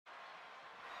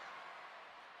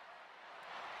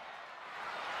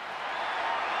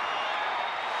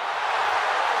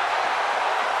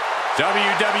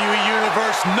WWE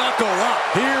Universe, knuckle up.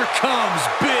 Here comes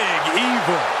Big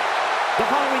Evil. The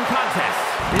following contest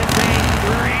is a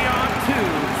 3-on-2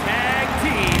 tag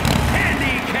team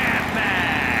handicap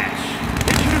match.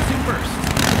 Introducing first,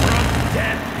 from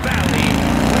Death Valley,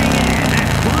 weighing in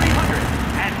at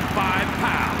 305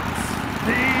 pounds,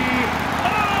 The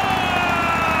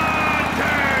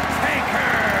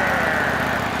Undertaker!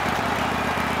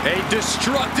 A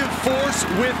destructive force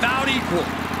without equal.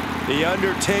 The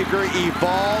Undertaker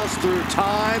evolves through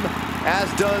time, as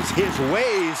does his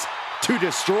ways to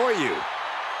destroy you.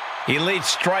 Elite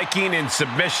striking and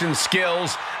submission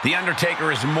skills. The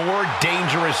Undertaker is more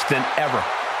dangerous than ever.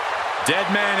 Dead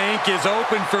Man Inc. is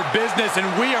open for business, and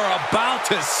we are about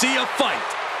to see a fight.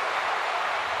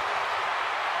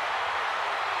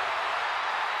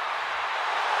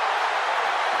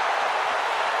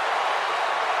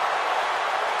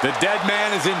 The Dead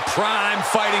Man is in prime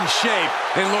fighting shape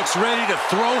and looks ready to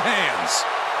throw hands.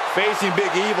 Facing Big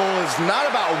Evil is not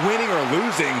about winning or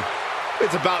losing.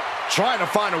 It's about trying to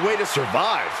find a way to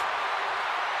survive.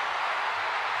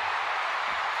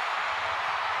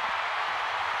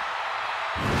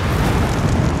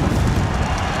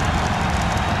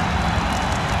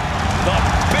 The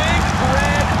Big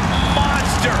Red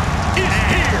Monster is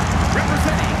here!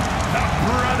 Representing the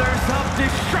Brothers of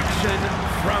Destruction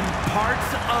from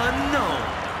parts unknown,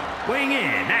 weighing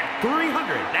in at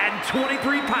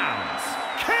 323 pounds,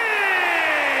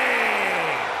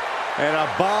 An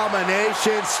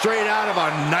abomination straight out of a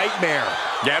nightmare.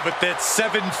 Yeah, but that's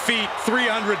 7 feet,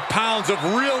 300 pounds of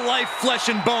real-life flesh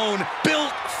and bone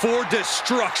built for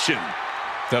destruction.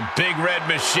 The Big Red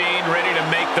Machine ready to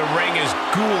make the ring his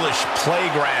ghoulish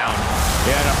playground.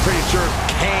 Yeah, and I'm pretty sure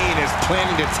Kane is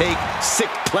planning to take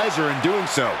sick pleasure in doing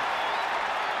so.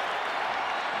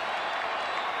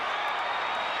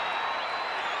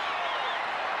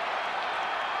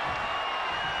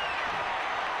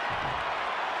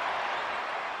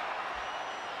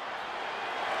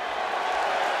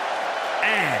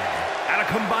 and at a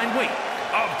combined weight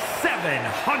of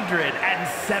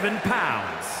 707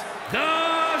 pounds,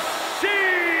 The Shield!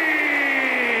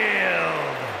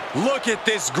 Look at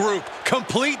this group.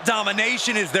 Complete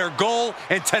domination is their goal,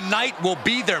 and tonight will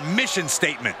be their mission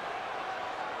statement.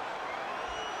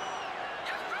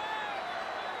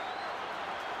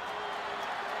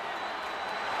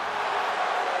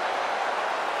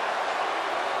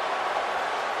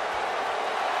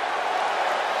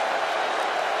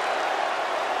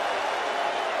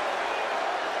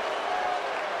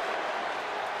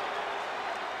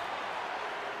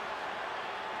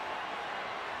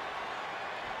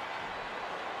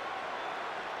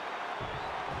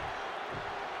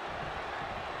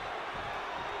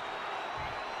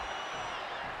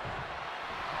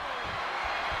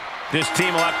 This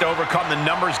team will have to overcome the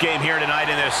numbers game here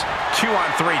tonight in this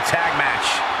 2-on-3 tag match.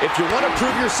 If you want to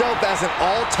prove yourself as an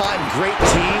all-time great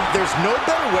team, there's no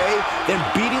better way than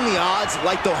beating the odds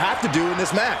like they'll have to do in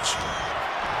this match.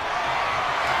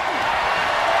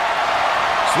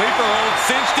 Sleeper hold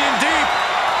cinched in deep.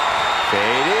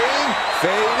 Fading,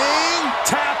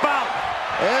 Tap out.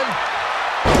 and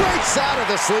breaks out of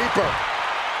the sleeper.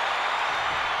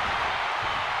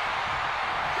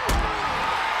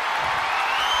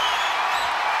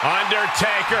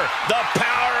 Undertaker, the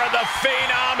power of the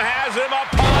Phenom has him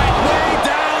upon. Way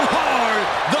down hard.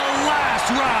 The last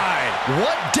ride.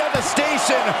 What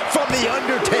devastation from the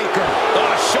Undertaker.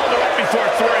 Oh, shoulder up before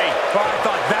 3. Oh, I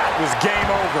thought that was game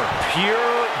over.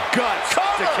 Pure guts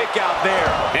to kick out there.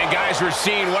 And guys, we're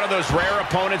seeing one of those rare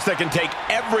opponents that can take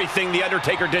everything the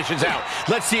Undertaker dishes out.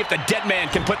 Let's see if the Dead Man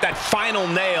can put that final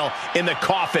nail in the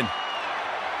coffin.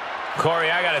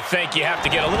 Corey, I gotta think you have to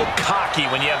get a little cocky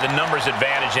when you have the numbers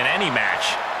advantage in any match.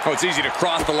 Oh, it's easy to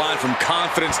cross the line from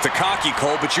confidence to cocky,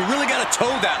 Cole, but you really gotta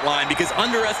toe that line because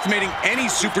underestimating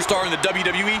any superstar in the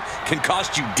WWE can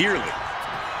cost you dearly.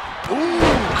 Ooh,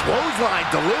 clothesline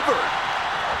delivered.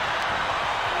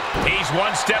 He's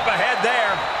one step ahead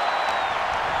there.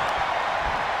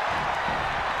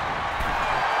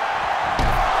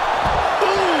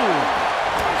 Ooh,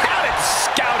 Had it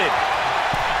scouted.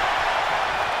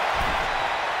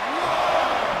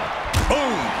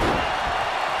 Boom.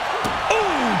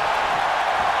 Ooh.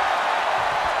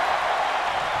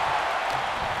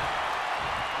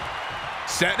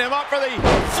 Setting him up for the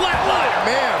flatliner.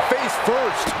 man, face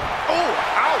first. Oh,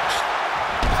 ouch.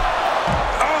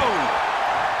 Oh.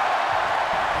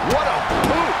 What a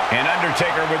boot. And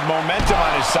Undertaker with momentum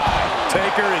on his side.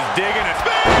 Taker is digging a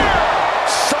spear.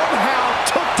 Somehow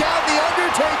took down the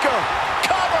Undertaker.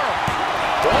 Cover.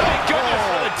 Thank goodness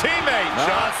for the teammate. Not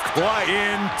Just quite.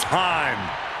 in time.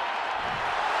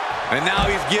 And now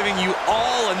he's giving you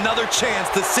all another chance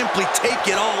to simply take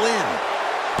it all in.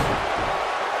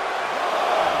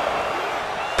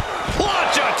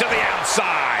 Plancha to the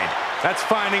outside. That's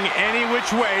finding any which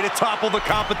way to topple the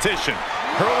competition.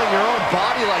 Hurling your own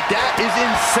body like that is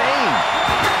insane.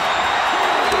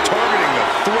 Targeting the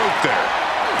throat there.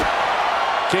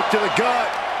 Kick to the gut.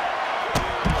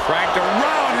 Cranked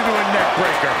around into a neck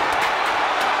breaker.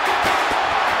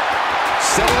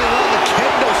 Settling on the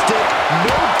kendo stick.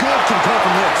 No good can come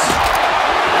from this.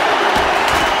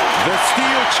 The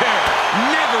steel chair,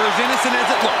 never as innocent as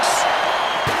it looks.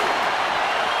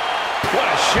 What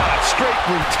a shot. Straight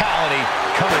brutality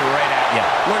coming right at you.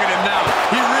 Look at him now.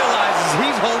 He realizes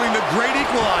he's holding the great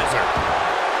equalizer.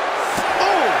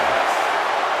 Oh!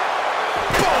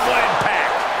 Boom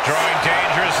impact. Drawing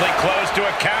dangerously close to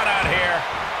a count out here.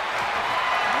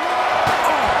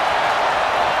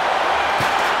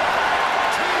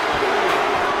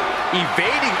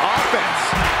 Evading offense.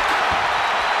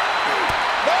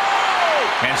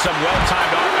 And some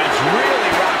well-timed offense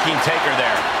really rocking Taker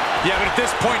there. Yeah, but at this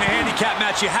point in a handicap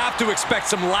match, you have to expect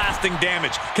some lasting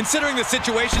damage. Considering the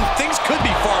situation, things could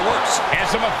be far worse. And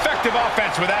some effective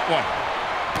offense with that one.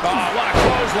 Oh, what a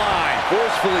clothesline.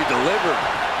 Forcefully delivered.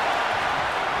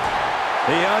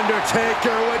 The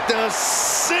Undertaker with the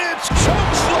cinch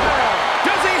chokeslam.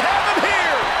 Does he have him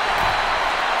here?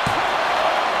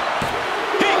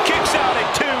 He kicks out at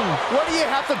 2. What do you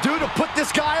have to do to put this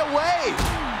guy away?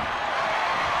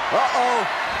 Uh-oh.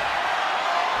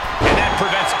 And that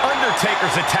prevents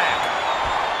Undertaker's attack.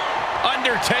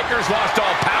 Undertaker's lost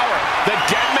all power. The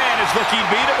dead man is looking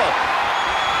beatable.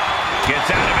 Gets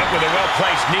out of it with a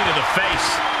well-placed knee to the face.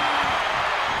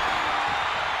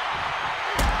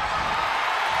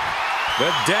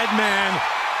 The dead man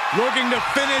looking to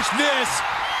finish this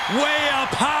way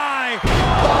up high. The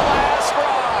last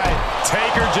ride.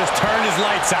 Taker just turned his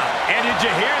lights out. And did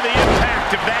you hear the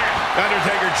impact of that?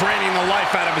 Undertaker draining the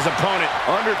life out of his opponent.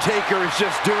 Undertaker is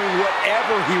just doing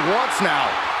whatever he wants now.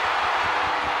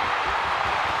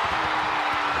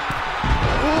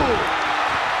 Ooh.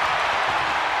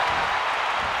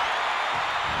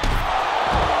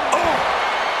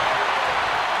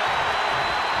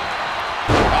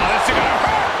 Oh, this is gonna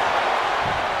hurt.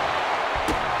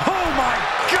 Oh my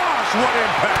gosh, what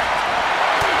impact!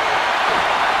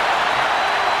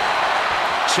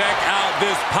 Check out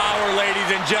this power, ladies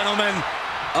and gentlemen.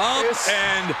 Up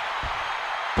and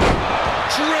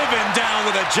driven down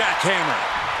with a jackhammer.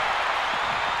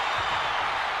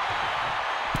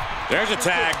 There's a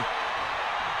tag.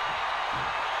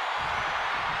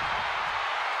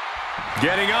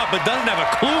 Getting up, but doesn't have a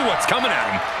clue what's coming at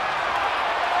him.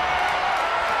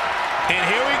 And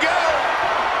here we go.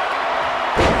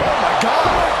 Oh my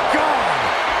God. God!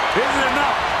 Is it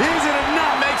enough? Is it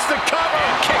enough? Makes the cover.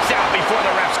 And kicks out before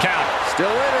the ref's count.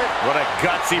 Still in it. What a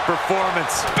gutsy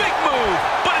performance. Big move,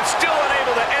 but it's still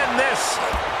unable to end this.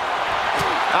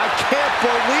 I can't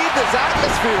believe this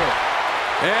atmosphere.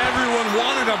 Everyone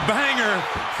wanted a banger,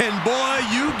 and boy,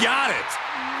 you got it.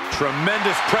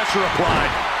 Tremendous pressure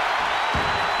applied.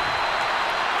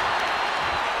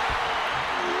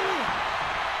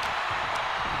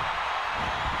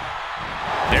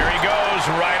 There he goes,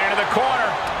 right into the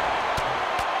corner.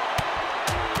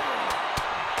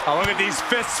 Oh, look at these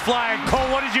fists flying. Cole,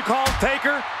 what did you call him,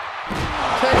 Taker?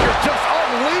 Taker just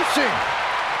unleashing.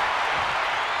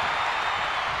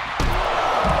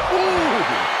 Ooh.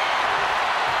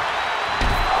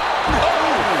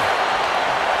 Oh.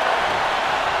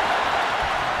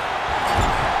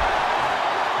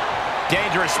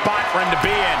 Dangerous spot for him to be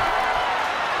in.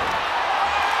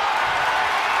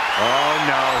 Oh,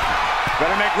 no.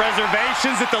 Better make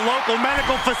reservations at the local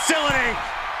medical facility.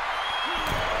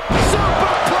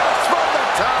 Superplex from the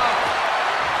top.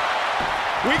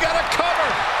 We got a cover.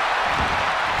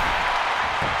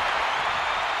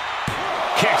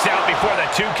 Kicks out before the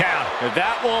 2 count. If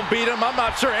that won't beat him, I'm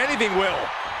not sure anything will.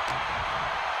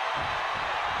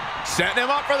 Setting him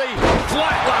up for the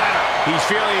flatliner. He's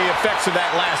feeling the effects of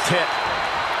that last hit.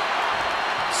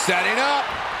 Setting up.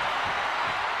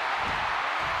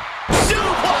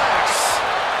 Suplex.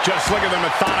 Just look at the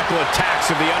methodical attacks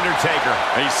of The Undertaker.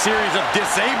 A series of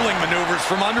disabling maneuvers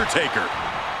from Undertaker.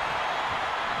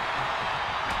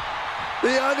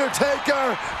 The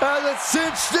Undertaker has it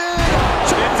cinched in.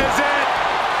 This is it.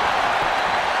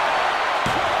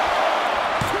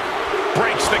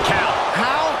 Breaks the count.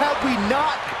 How have we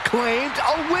not claimed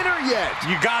a winner yet?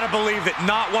 You gotta believe that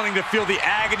not wanting to feel the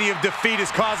agony of defeat is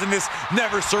causing this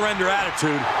never surrender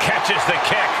attitude. Catches the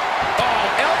kick.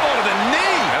 Oh, elbow to the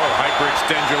knee. That'll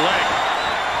hyperextend your leg.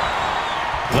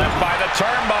 Left by the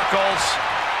turnbuckles.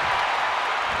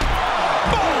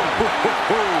 Boom!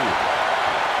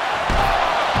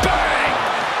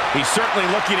 He's certainly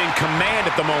looking in command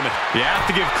at the moment. You have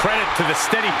to give credit to the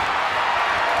steady.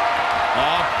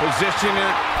 Position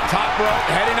at top rope,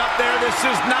 heading up there. This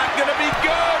is not going to be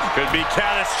good. Could be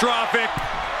catastrophic.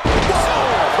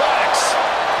 Suplex.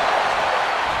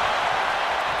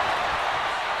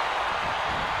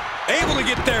 Able to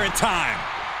get there in time.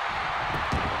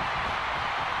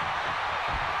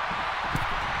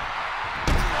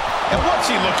 And what's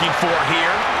he looking for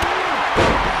here?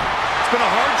 It's been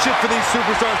a hardship for these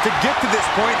superstars to get to this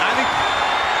point. I think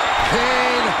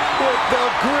Kane with the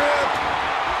grip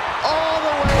all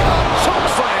the way up.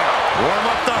 Chokeslam. Warm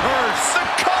up the hearse. The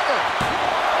cover.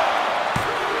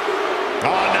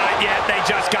 Oh, not yet. They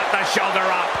just got the shoulder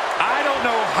up. I don't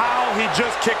know how he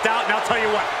just kicked out, and I'll tell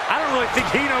you what, I don't really think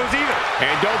he knows either.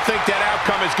 And don't think that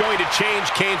outcome is going to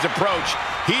change Kane's approach.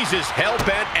 He's as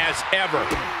hell-bent as ever.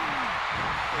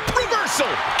 Reversal.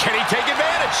 Can he take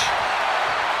advantage?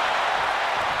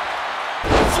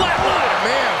 Flatline.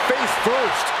 Man, face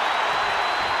first.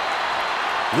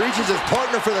 Reaches his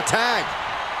partner for the tag.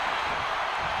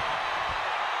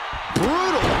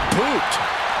 Brutal boot.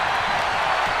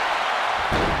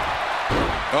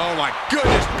 Oh, my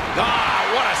goodness. Ah,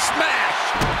 what a smash.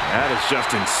 That is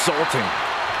just insulting.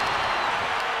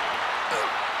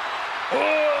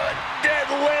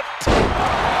 Deadlift.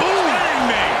 Kidding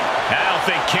me. I don't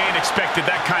think Kane expected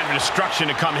that kind of destruction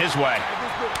to come his way.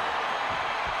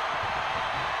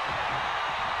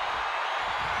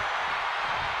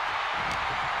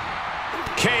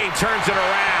 Kane turns it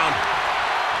around.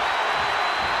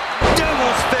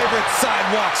 Devil's favorite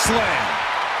sidewalk slam.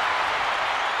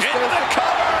 Into the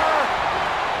cover.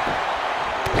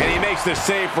 And he makes the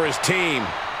save for his team.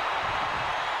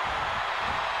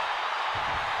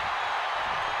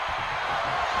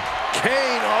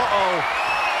 Kane, uh-oh.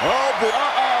 Oh, boy,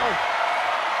 uh-oh.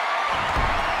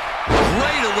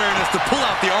 Great awareness to pull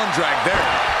out the arm drag there.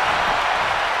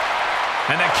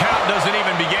 And the count doesn't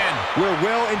even begin. We're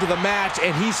well into the match,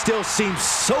 and he still seems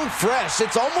so fresh.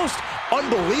 It's almost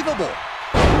unbelievable.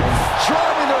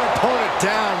 Driving their opponent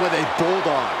down with a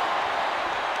bulldog.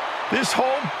 This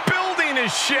whole building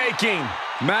is shaking.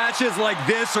 Matches like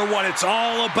this are what it's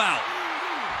all about.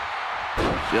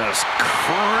 Just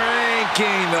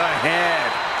cranking the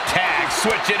head. Tag,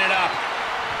 switching it up.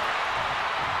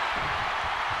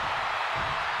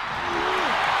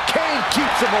 Kane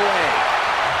keeps him away.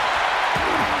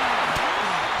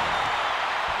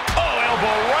 Oh,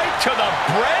 elbow right to the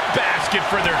breadbasket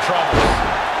for their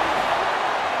troubles.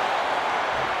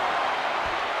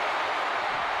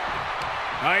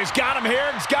 Oh, he's got him here.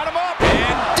 He's got him up.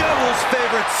 And Devil's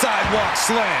favorite sidewalk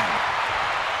slam.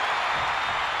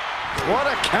 What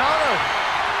a counter.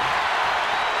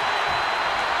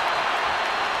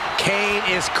 Kane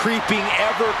is creeping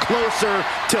ever closer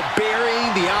to burying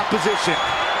the opposition.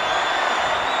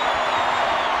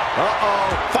 Uh-oh.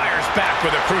 Fires back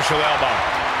with a crucial elbow.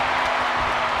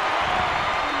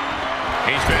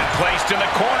 He's been placed in the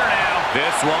corner now.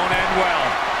 This won't end well.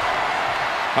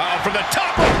 From the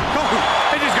top rope.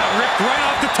 They just got ripped right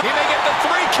off the top. He may get the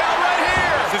 3 count right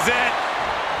here. This is it.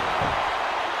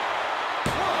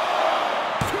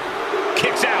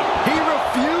 Kicks out. He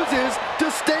refuses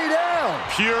to stay down.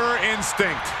 Pure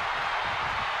instinct.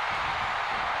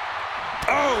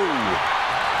 Oh.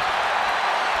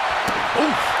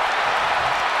 Oof.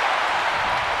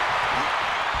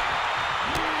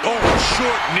 Oh,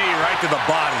 short knee right to the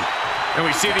body. And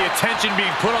we see the attention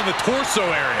being put on the torso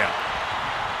area.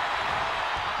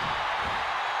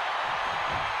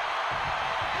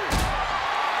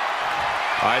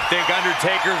 I think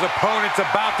Undertaker's opponent's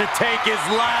about to take his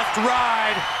last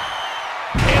ride.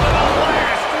 Into the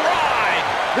last ride.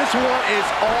 This one is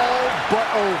all but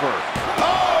over.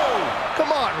 Oh! Come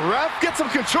on, ref. Get some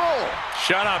control.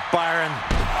 Shut up, Byron.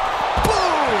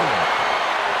 Boom!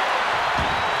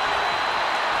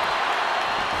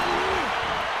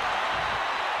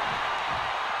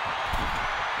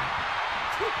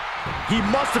 He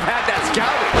must have had that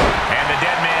scouted. And the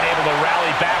dead man able to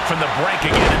rally back from the brink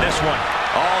again in this one.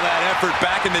 All that effort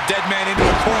backing the dead man into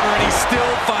a corner, and he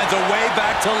still finds a way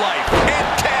back to life. And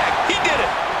tag, he did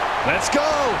it. Let's go.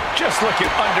 Just look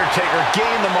at Undertaker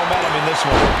gain the momentum in this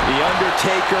one. The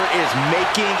Undertaker is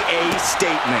making a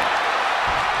statement.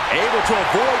 Able to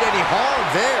avoid any harm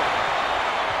there.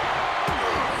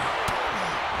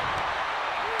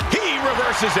 He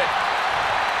reverses it.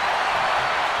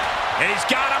 And he's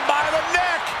got him by the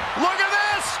neck. Look at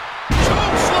this.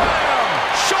 Choke slam.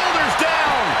 Shoulders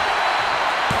down.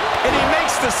 And he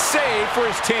makes the save for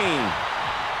his team.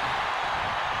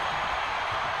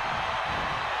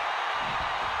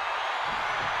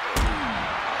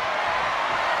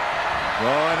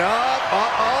 Going up.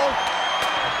 Uh-oh.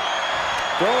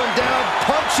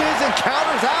 launches and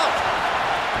counters out.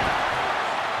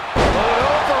 Put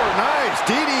over. Nice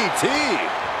DDT.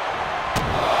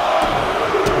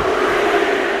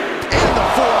 And the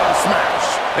forearm smash.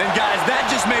 And guys, that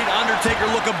just made Undertaker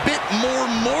look a bit more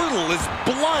mortal as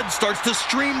blood starts to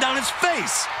stream down his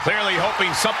face. Clearly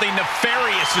hoping something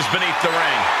nefarious is beneath the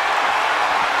ring.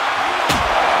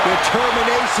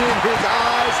 Determination in his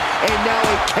eyes, and now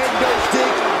a kendo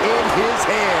stick in his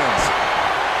hands.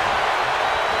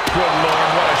 Good Lord,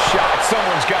 what a shot.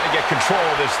 Someone's got to get control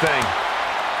of this thing.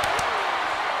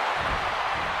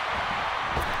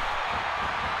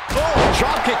 Oh,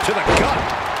 drop kick to the gut.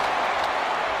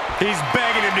 He's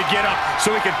begging him to get up so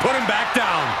he can put him back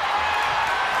down.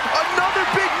 Another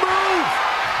big move.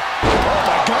 Oh,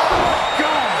 my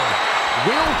God.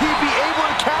 Will he be able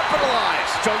to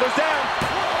capitalize? Shoulders down.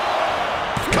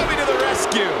 Coming to the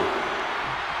rescue.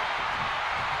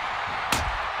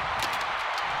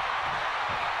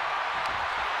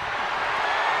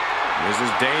 This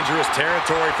is dangerous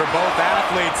territory for both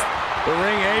athletes. The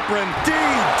ring apron.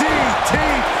 DDT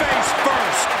face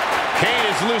first. Kane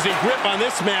is losing grip on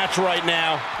this match right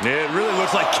now. It really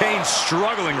looks like Kane's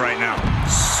struggling right now.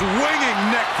 Swinging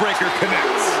neck breaker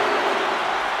connects.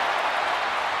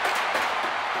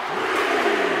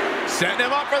 Setting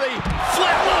him up for the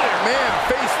flatliner. Man,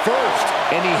 face first.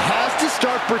 And he has to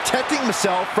start protecting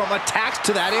himself from attacks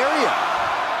to that area.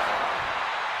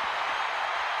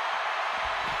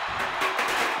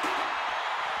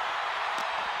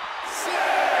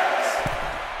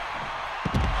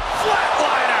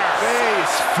 Flatliner.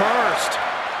 Face first.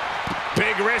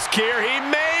 Big risk here. He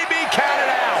may be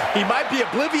counted out. He might be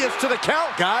oblivious to the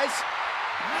count, guys.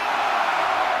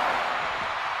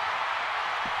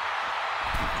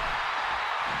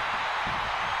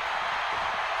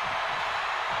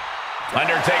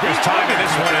 Undertaker's time in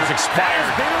this one has expired.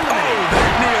 Oh,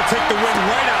 that knee will take the wind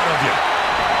right out of you.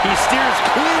 He steers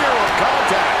clear of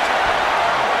contact.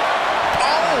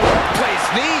 Oh, workplace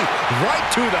knee right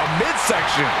to the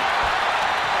midsection.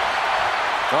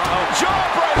 Uh-oh.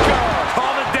 Jawbreaker.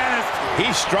 Call the dentist.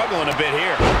 He's struggling a bit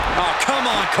here. Oh, come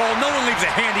on, Cole. No one leaves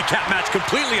a handicap match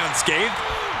completely unscathed.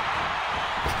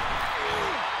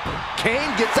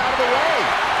 Kane gets out of the way.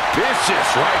 Vicious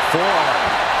right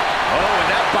forearm. Oh, and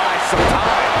that buys some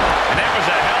time. And that was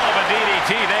a hell of a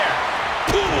DDT there.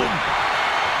 Boom.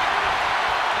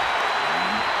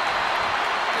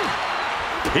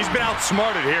 He's been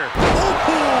outsmarted here.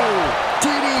 Ooh,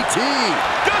 DDT.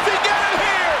 Does he get it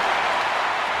here?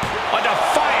 A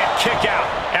defiant kick out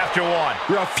after one.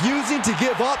 Refusing to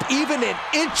give up even an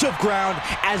inch of ground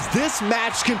as this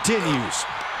match continues.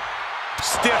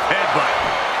 Stiff headbutt.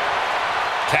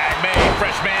 Tag made,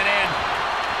 fresh man in.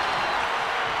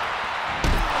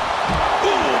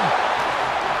 Boom.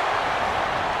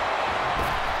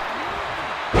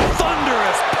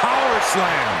 Thunderous power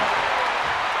slam.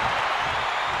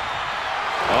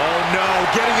 Oh no,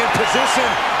 getting in position.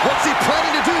 What's he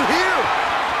planning to do here?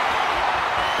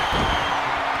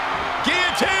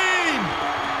 Guillotine!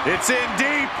 It's in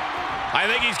deep. I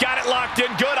think he's got it locked in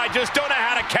good. I just don't know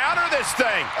how to counter this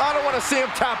thing. I don't want to see him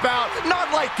tap out.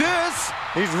 Not like this.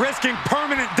 He's risking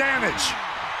permanent damage.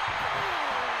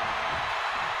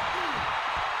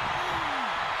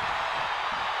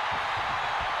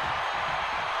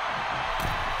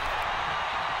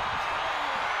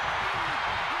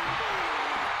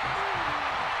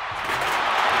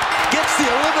 Gets the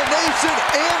elimination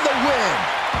and the win.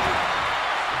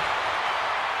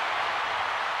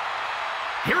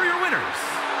 Here are your winners,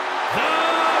 The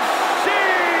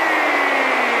Shield.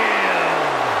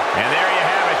 And there you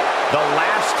have it, the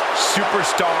last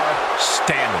superstar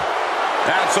standing.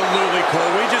 Absolutely,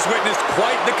 Cole. We just witnessed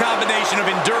quite the combination of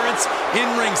endurance,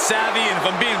 in-ring savvy, and if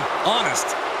I'm being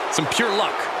honest, some pure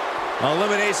luck.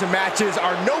 Elimination matches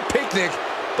are no picnic,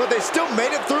 but they still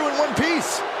made it through in one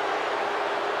piece.